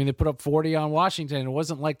 I mean, they put up 40 on Washington. It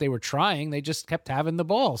wasn't like they were trying. They just kept having the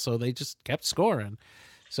ball, so they just kept scoring.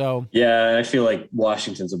 So yeah, I feel like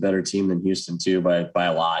Washington's a better team than Houston too by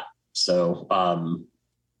a lot. So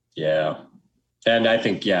yeah. And I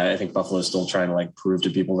think Buffalo's still trying to like prove to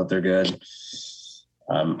people that they're good.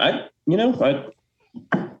 I'm trying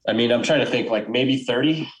to think like maybe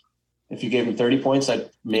 30. If you gave me 30 points, you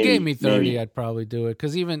gave me 30, I'd probably do it.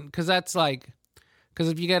 Because that's like, because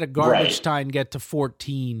if you get a garbage time, get to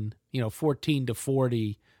 14, 14 to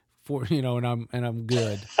 40, and I'm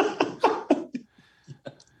good.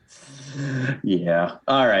 Yeah.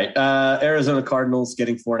 All right. Arizona Cardinals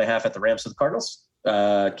getting 4.5 at the Rams. So the Cardinals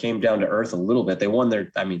came down to earth a little bit. They won their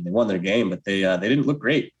game, but they didn't look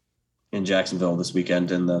great in Jacksonville this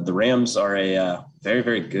weekend. And the Rams are a very,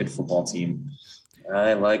 very good football team.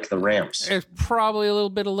 I like the Rams. It's probably a little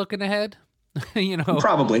bit of looking ahead,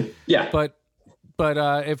 Probably, yeah. But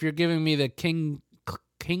if you're giving me the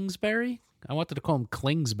Kingsbury, I wanted to call him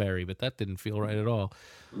Klingsbury, but that didn't feel right at all.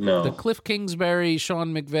 No, the Cliff Kingsbury,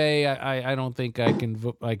 Sean McVay. I don't think I can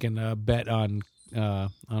bet on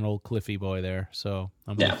old Cliffy boy there. So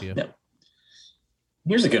I'm with you. Yeah.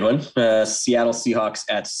 Here's a good one. Seattle Seahawks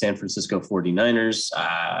at San Francisco 49ers.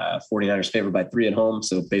 49ers favored by 3 at home,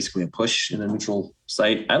 so basically a push in a neutral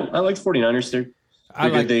site. I like the 49ers. They're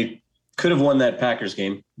good. They could have won that Packers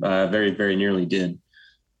game. Very, very nearly did.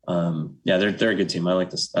 They're a good team. I like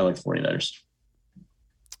this. I like the 49ers.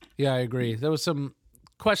 Yeah, I agree. There was some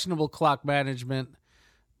questionable clock management,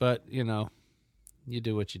 but you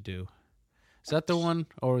do what you do. Is that the one,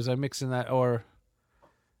 or was I mixing that? Or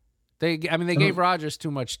they gave Rodgers too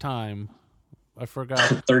much time. I forgot.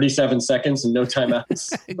 37 seconds and no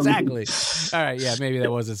timeouts. Exactly. All right. Yeah, maybe that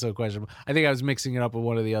wasn't so questionable. I think I was mixing it up with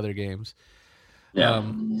one of the other games. Yeah.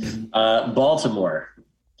 Baltimore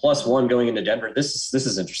 +1 going into Denver. This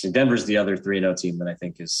is interesting. Denver's the other 3-0 team that I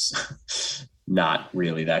think is not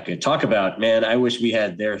really that good. Talk about, man, I wish we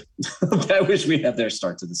had their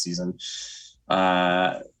start to the season.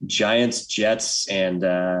 Giants, Jets, and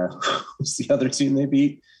who's the other team they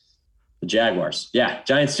beat? The Jaguars. Yeah,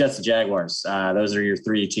 Giants, Jets, and Jaguars. Those are your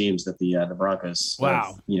 3 teams that the Broncos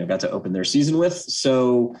got to open their season with.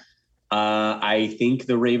 So I think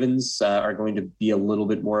the Ravens are going to be a little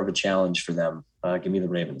bit more of a challenge for them. Give me the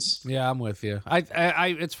Ravens. Yeah, I'm with you.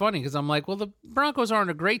 I it's funny because I'm like, well, the Broncos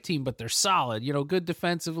aren't a great team, but they're solid. Good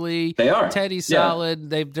defensively. They are. Teddy's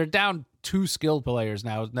solid. They're down 2 skilled players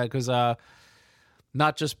now because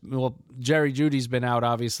not just Jerry Jeudy's been out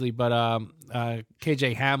obviously, but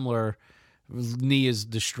KJ Hamler. Knee is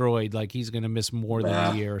destroyed. Like he's going to miss more than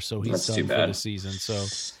a year, so he's done for the season. So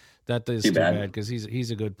that is too bad because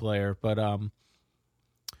he's a good player. But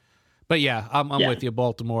yeah, I'm with you,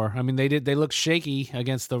 Baltimore. I mean, they look shaky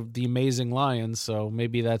against the amazing Lions, so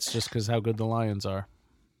maybe that's just because how good the Lions are.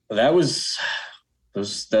 That was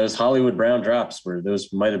those Hollywood Brown drops where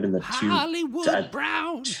those might have been the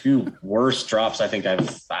two worst drops. I think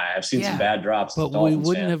I've seen some bad drops. But we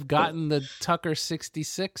wouldn't have gotten the Tucker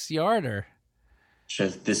 66-yarder.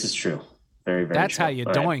 This is true. Very, very That's true. how you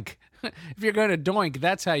doink. Right. If you're going to doink,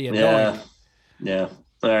 that's how you doink. Yeah.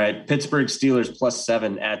 All right. Pittsburgh Steelers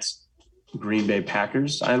 +7 at Green Bay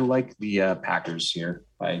Packers. I like the Packers here.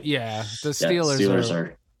 The Steelers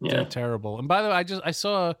are they're terrible. And by the way, I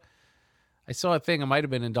saw a thing. It might have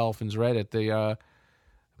been in Dolphins Reddit. The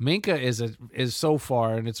Minka is so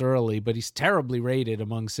far, and it's early, but he's terribly rated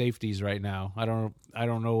among safeties right now. I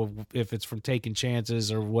don't know if it's from taking chances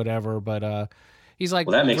or whatever, but He's like,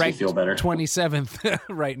 well, that makes me feel better. 27th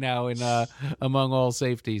right now in among all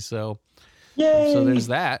safeties. So, yay! So there's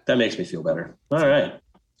that. That makes me feel better. All right.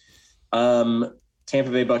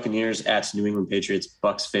 Tampa Bay Buccaneers at New England Patriots.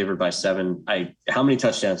 Bucks favored by 7. How many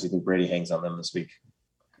touchdowns do you think Brady hangs on them this week?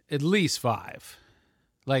 At least 5.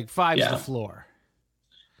 Like 5's the floor.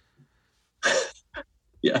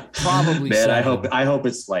 Yeah, probably. Man, 7. I hope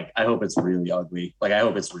it's really ugly. Like I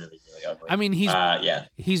hope it's really ugly. I mean, he's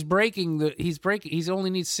only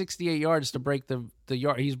needs 68 yards to break the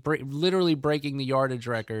yard. He's literally breaking the yardage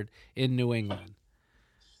record in New England.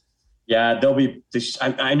 Yeah,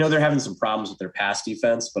 I know they're having some problems with their pass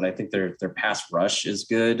defense, but I think their pass rush is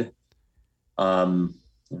good. I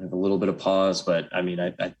have a little bit of pause, but I mean,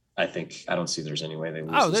 I think I don't see there's any way they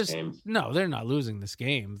lose this game. No, they're not losing this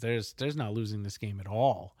game. There's not losing this game at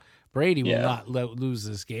all. Brady will not lose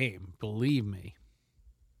this game. Believe me.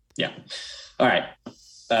 Yeah. All right.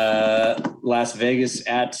 Las Vegas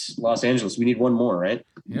at Los Angeles. We need one more, right?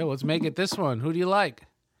 Yeah, let's make it this one. Who do you like?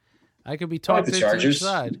 I could be talking the to Chargers. each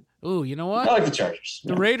side. Ooh, you know what? I like the Chargers.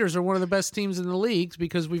 The Raiders are one of the best teams in the league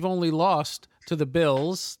because we've only lost to the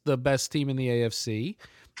Bills, the best team in the AFC,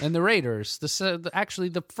 and the Raiders. The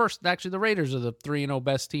Raiders are the 3-0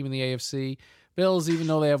 best team in the AFC. Bills, even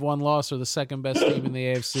though they have one loss, are the second best team in the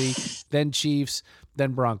AFC. Then Chiefs,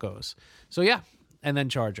 then Broncos. So yeah, and then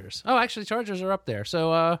Chargers. Oh, actually, Chargers are up there.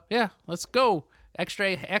 So yeah, let's go.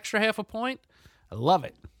 Extra half a point. I love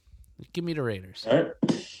it. Give me the Raiders. All right.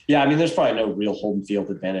 Yeah, I mean, there's probably no real home field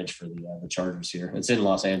advantage for the Chargers here. It's in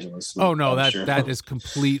Los Angeles. Oh no, that is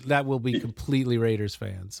complete. That will be completely Raiders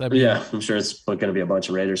fans. I mean, yeah, I'm sure it's going to be a bunch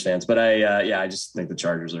of Raiders fans, but I just think the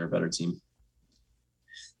Chargers are a better team.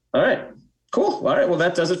 All right, cool. All right, well,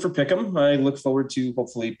 that does it for Pick'em. I look forward to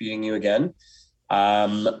hopefully beating you again.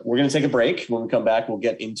 We're going to take a break. When we come back, we'll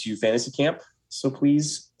get into fantasy camp. So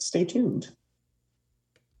please stay tuned.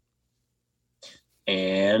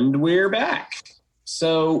 And we're back.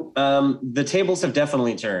 So the tables have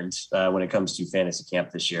definitely turned when it comes to fantasy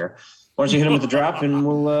camp this year. Why don't you hit him with the drop and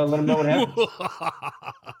we'll let him know what happened.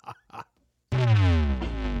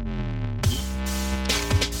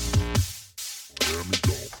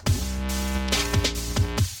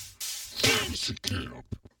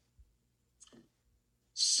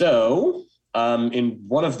 So in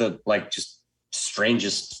one of the just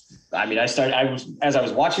strangest, I mean, as I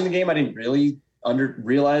was watching the game, I didn't really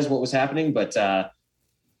realize what was happening, but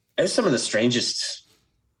it's some of the strangest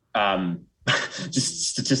just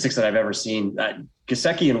statistics that I've ever seen.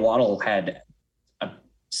 Gesicki and Waddle had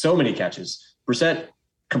so many catches. Brissett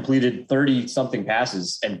completed 30 something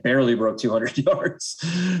passes and barely broke 200 yards.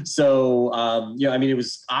 So, I mean, it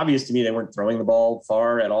was obvious to me they weren't throwing the ball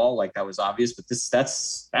far at all. Like that was obvious, but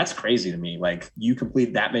that's crazy to me. Like you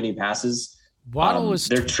complete that many passes. Waddle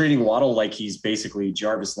they're treating Waddle like he's basically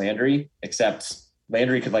Jarvis Landry, except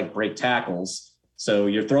Landry could break tackles. So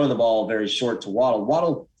you're throwing the ball very short to Waddle.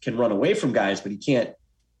 Waddle can run away from guys, but he can't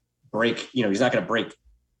break, he's not going to break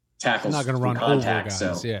tackles. He's not going to run contact,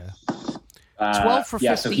 over guys, so. Yeah. 12 for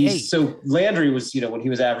 58. So Landry was, when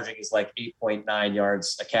he was averaging his 8.9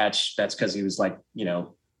 yards a catch, that's because he was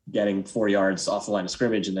getting 4 yards off the line of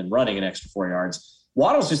scrimmage and then running an extra 4 yards.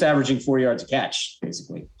 Waddle's just averaging 4 yards a catch,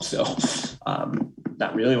 basically. So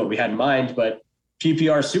not really what we had in mind, but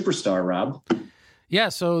PPR superstar, Rob. Yeah,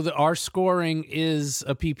 so our scoring is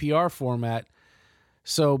a PPR format.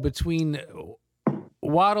 So between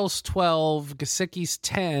Waddle's 12, Gesicki's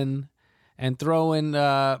 10, and throw in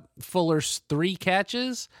Fuller's 3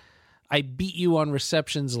 catches, I beat you on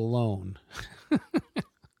receptions alone.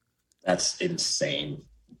 That's insane.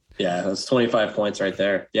 Yeah, that's 25 points right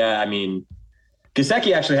there. Yeah, I mean,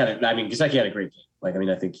 Gesicki actually had a great game.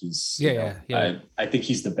 I think he's I think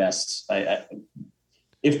he's the best.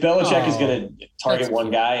 If Belichick is going to target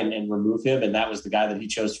one guy and remove him, and that was the guy that he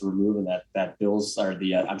chose to remove in that Bills or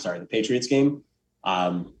the Patriots game,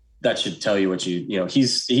 that should tell you what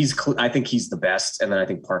I think he's the best, and then I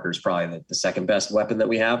think Parker's probably the second best weapon that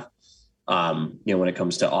we have. When it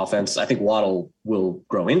comes to offense, I think Waddle will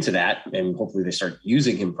grow into that, and hopefully they start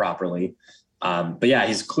using him properly. But yeah,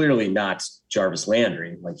 he's clearly not Jarvis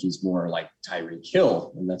Landry. He's more like Tyreek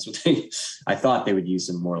Hill. And that's what I thought they would use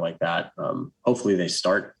him more like that. Hopefully they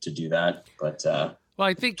start to do that. But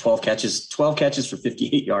I think 12 catches for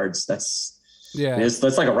 58 yards. That's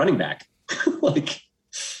like a running back.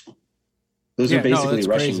 Those are basically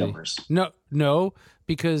rushing numbers. No,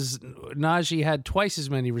 because Najee had twice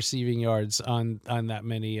as many receiving yards on that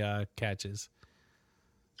many catches.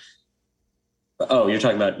 Oh, you're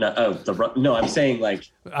talking about no. I'm saying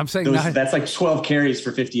that's like 12 carries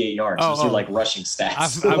for 58 yards. Those are like rushing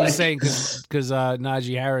stats. I'm saying because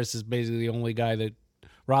Najee Harris is basically the only guy that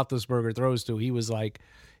Roethlisberger throws to. He was like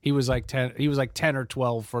 10 or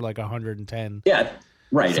 12 for like 110. Yeah,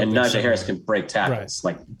 right. And Najee Harris can break tackles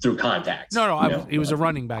like through contact. No, he was a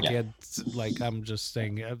running back. Yeah. He had I'm just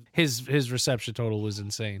saying his reception total was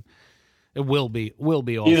insane. It will be all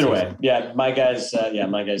either season. Way. Yeah, my guys did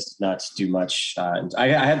not do much. I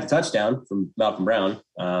had the touchdown from Malcolm Brown,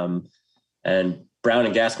 and Brown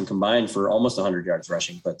and Gaskin combined for almost 100 yards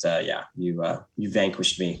rushing. But you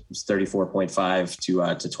vanquished me. It was 34.5 to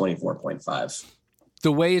 24.5.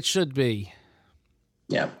 The way it should be.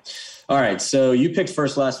 Yeah. All right. So you picked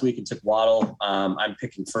first last week and took Waddle. I'm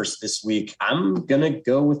picking first this week. I'm gonna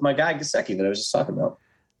go with my guy Gesicki that I was just talking about.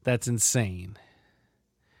 That's insane.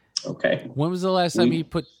 Okay. When was the last time he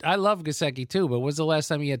put? I love Gesicki too, but when's the last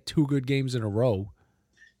time he had 2 good games in a row?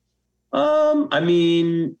 I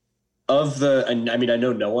know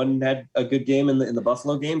no one had a good game in the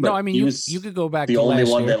Buffalo game, but no, I mean you could go back. The to only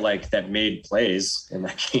last one year. that made plays in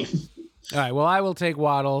that game. All right. Well, I will take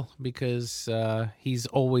Waddle because he's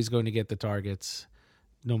always going to get the targets,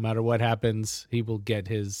 no matter what happens. He will get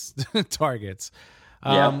his targets.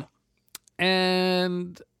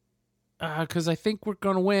 And. Because I think we're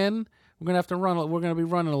going to win. We're going to have to run. We're going to be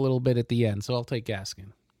running a little bit at the end, so I'll take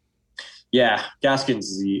Gaskin. Yeah,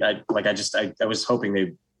 Gaskin's I was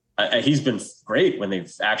hoping he's been great when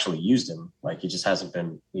they've actually used him. Like he just hasn't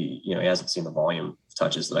been. He hasn't seen the volume of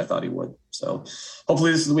touches that I thought he would. So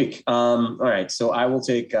hopefully this is the week. All right, so I will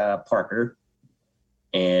take Parker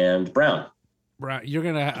and Brown. Brown, you're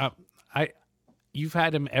gonna. You've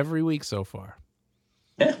had him every week so far.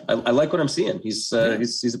 Yeah, I like what I'm seeing. He's a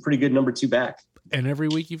pretty good number 2 back. And every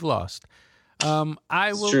week you've lost.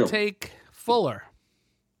 I will take Fuller.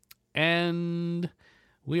 And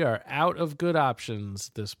we are out of good options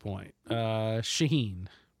at this point. Shaheen.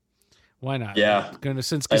 Why not? Yeah.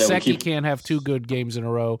 Since Gesicki can't have 2 good games in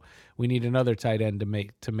a row, we need another tight end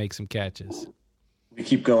to make some catches. We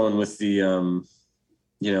keep going with the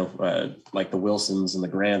like the Wilsons and the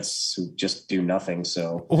Grants who just do nothing.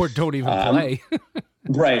 So or don't even play.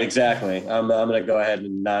 Right, exactly. I'm going to go ahead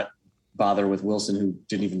and not bother with Wilson, who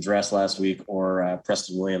didn't even dress last week, or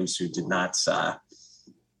Preston Williams, who did not. I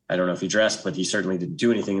don't know if he dressed, but he certainly didn't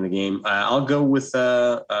do anything in the game. I'll go with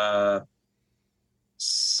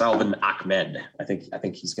Salvin Ahmed. I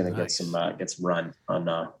think he's going to get some run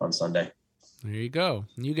on Sunday. There you go.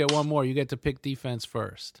 You get one more. You get to pick defense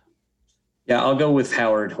first. Yeah, I'll go with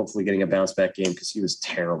Howard. Hopefully, getting a bounce back game because he was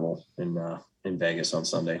terrible in Vegas on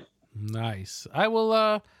Sunday. Nice. I will.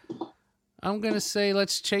 I'm gonna say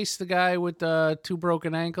let's chase the guy with 2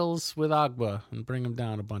 broken ankles with Agba and bring him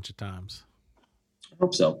down a bunch of times. I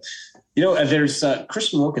hope so. There's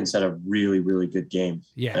Christian Wilkins had a really, really good game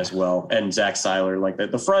as well, and Zach Seiler. Like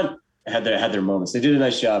the front had their moments. They did a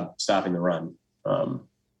nice job stopping the run.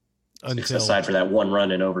 Aside for that one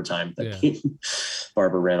run in overtime,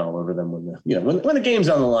 Barber ran all over them when the game's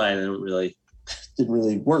on the line, and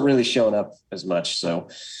weren't really showing up as much. So.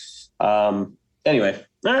 Anyway,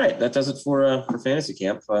 all right, that does it for fantasy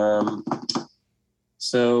camp.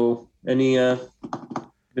 So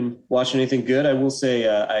been watching anything good? I will say,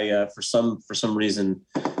 for some reason,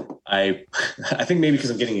 I think maybe because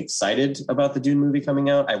I'm getting excited about the Dune movie coming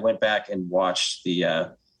out, I went back and watched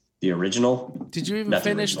the original. Did you even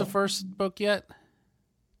finish the first book yet?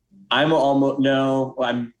 I'm almost no.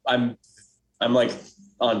 I'm like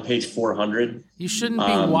on page 400. You shouldn't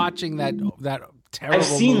be watching that terrible. I've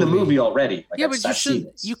seen the movie already. Like, but you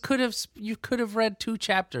should. You could have read 2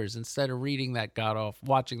 chapters instead of watching that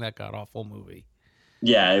god awful movie.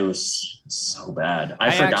 Yeah, it was so bad.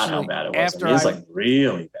 I forgot how bad it was. It was like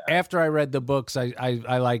really bad. After I read the books,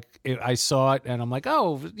 I saw it and I'm like,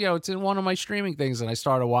 oh, it's in one of my streaming things, and I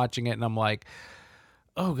started watching it and I'm like,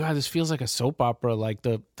 oh god, this feels like a soap opera. Like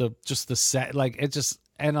the set, like it just.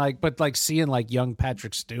 And but seeing young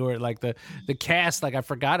Patrick Stewart, the cast, I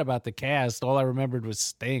forgot about the cast. All I remembered was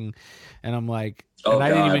Sting, and I'm like,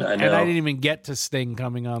 I didn't even get to Sting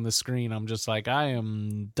coming on the screen. I'm just like, I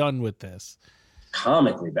am done with this.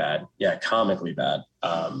 Comically bad, but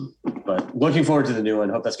looking forward to the new one.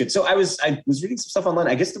 Hope that's good. So I was reading some stuff online.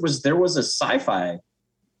 I guess there was a sci-fi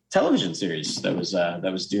television series that was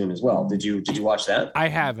Dune as well. Did you watch that? I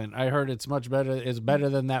haven't. I heard it's much better. It's better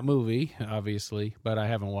than that movie, obviously, but I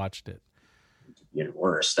haven't watched it. Get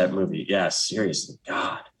worse. That movie, yeah, seriously,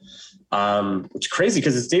 God. Which is crazy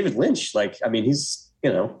because it's David Lynch. He's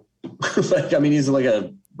he's like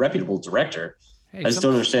a reputable director. Hey, I just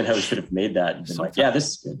don't understand how he could have made that and been this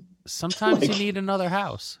is good. Sometimes you need another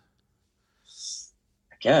house.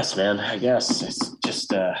 guess, man. I guess it's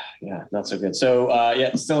just not so good. So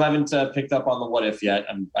still haven't picked up on the What If yet.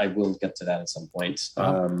 I will get to that at some point.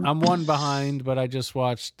 I'm one behind, but I just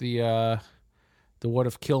watched the What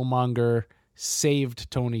If Killmonger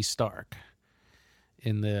saved Tony Stark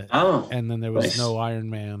and then there was no Iron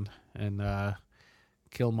Man, and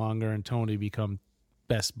Killmonger and Tony become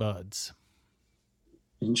best buds.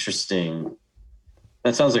 Interesting.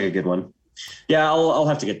 That sounds like a good one. Yeah, I'll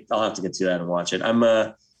have to get to that and watch it. I'm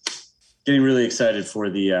getting really excited for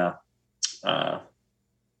the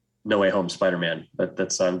No Way Home Spider-Man.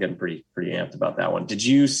 I'm getting pretty amped about that one. Did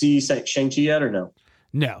you see Shang-Chi yet or no?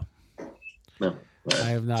 No. I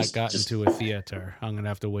have not gotten to a theater. I'm gonna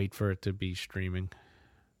have to wait for it to be streaming.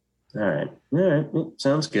 All right.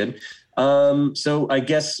 Sounds good. So I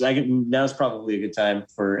guess now's probably a good time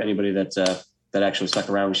for anybody that actually stuck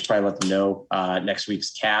around. We should probably let them know next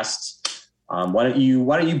week's cast. Why don't you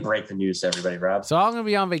break the news to everybody, Rob? So I'm going to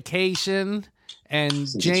be on vacation, and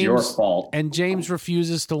Since it's your fault. And James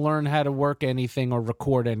refuses to learn how to work anything or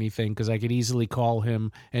record anything because I could easily call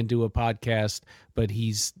him and do a podcast, but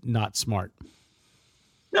he's not smart.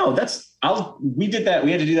 No, we did that.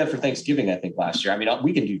 We had to do that for Thanksgiving, I think, last year. I mean,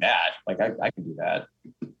 we can do that. Like I can do that.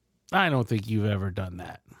 I don't think you've ever done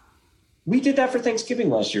that. We did that for Thanksgiving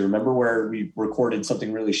last year. Remember where we recorded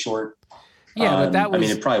something really short? Yeah, but that was. I mean,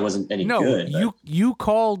 it probably wasn't any good. No, you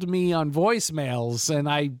called me on voicemails, and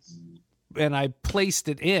I placed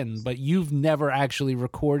it in, but you've never actually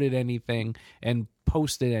recorded anything and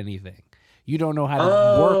posted anything. You don't know how to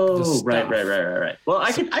work the stuff. Right. Well,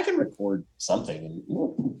 I can record something.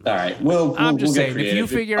 All right, we'll just saying, get if you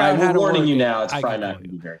figure out how to work, warning you now, it's probably not going to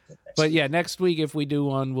be very good. But yeah, next week if we do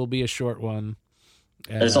one, will be a short one.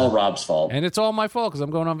 And it's all Rob's fault, and it's all my fault because I'm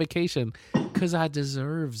going on vacation because I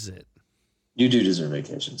deserves it. You do deserve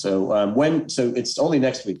vacation. So So it's only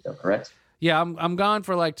next week, though, correct? Yeah, I'm gone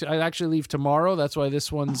for I actually leave tomorrow. That's why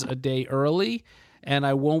this one's a day early, and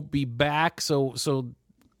I won't be back. So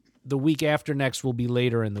the week after next will be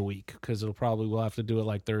later in the week because we'll have to do it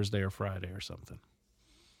like Thursday or Friday or something.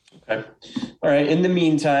 Okay. All right. In the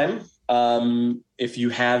meantime, if you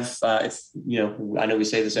have, I know we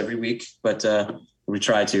say this every week, but we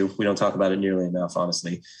try to. We don't talk about it nearly enough,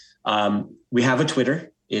 honestly. We have a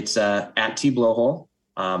Twitter. It's at @BlowHole.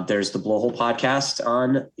 There's the BlowHole podcast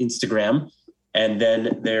on Instagram. And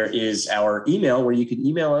then there is our email where you can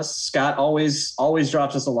email us. Scott always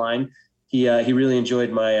drops us a line. He really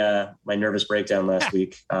enjoyed my nervous breakdown last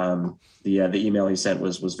week. The email he sent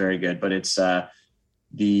was very good, but it's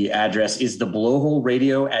the address is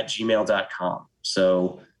theblowholeradio@gmail.com.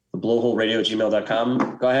 So the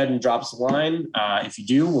blowholeradio@gmail.com. Go ahead and drop us a line. If you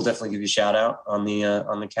do, we'll definitely give you a shout out on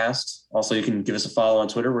the cast. Also, you can give us a follow on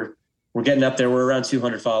Twitter. We're getting up there. We're around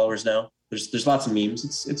 200 followers now. There's lots of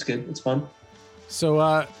memes. It's good. It's fun. So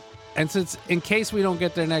and since in case we don't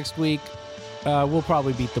get there next week, we'll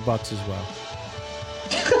probably beat the Bucks as well.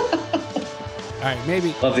 All right,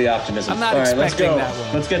 maybe. Love the optimism. I'm not expecting that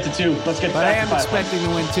one. Let's get to 2. Let's get but back I am to 5. expecting to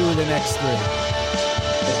win 2 of the next 3.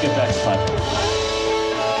 Let's get back to 5.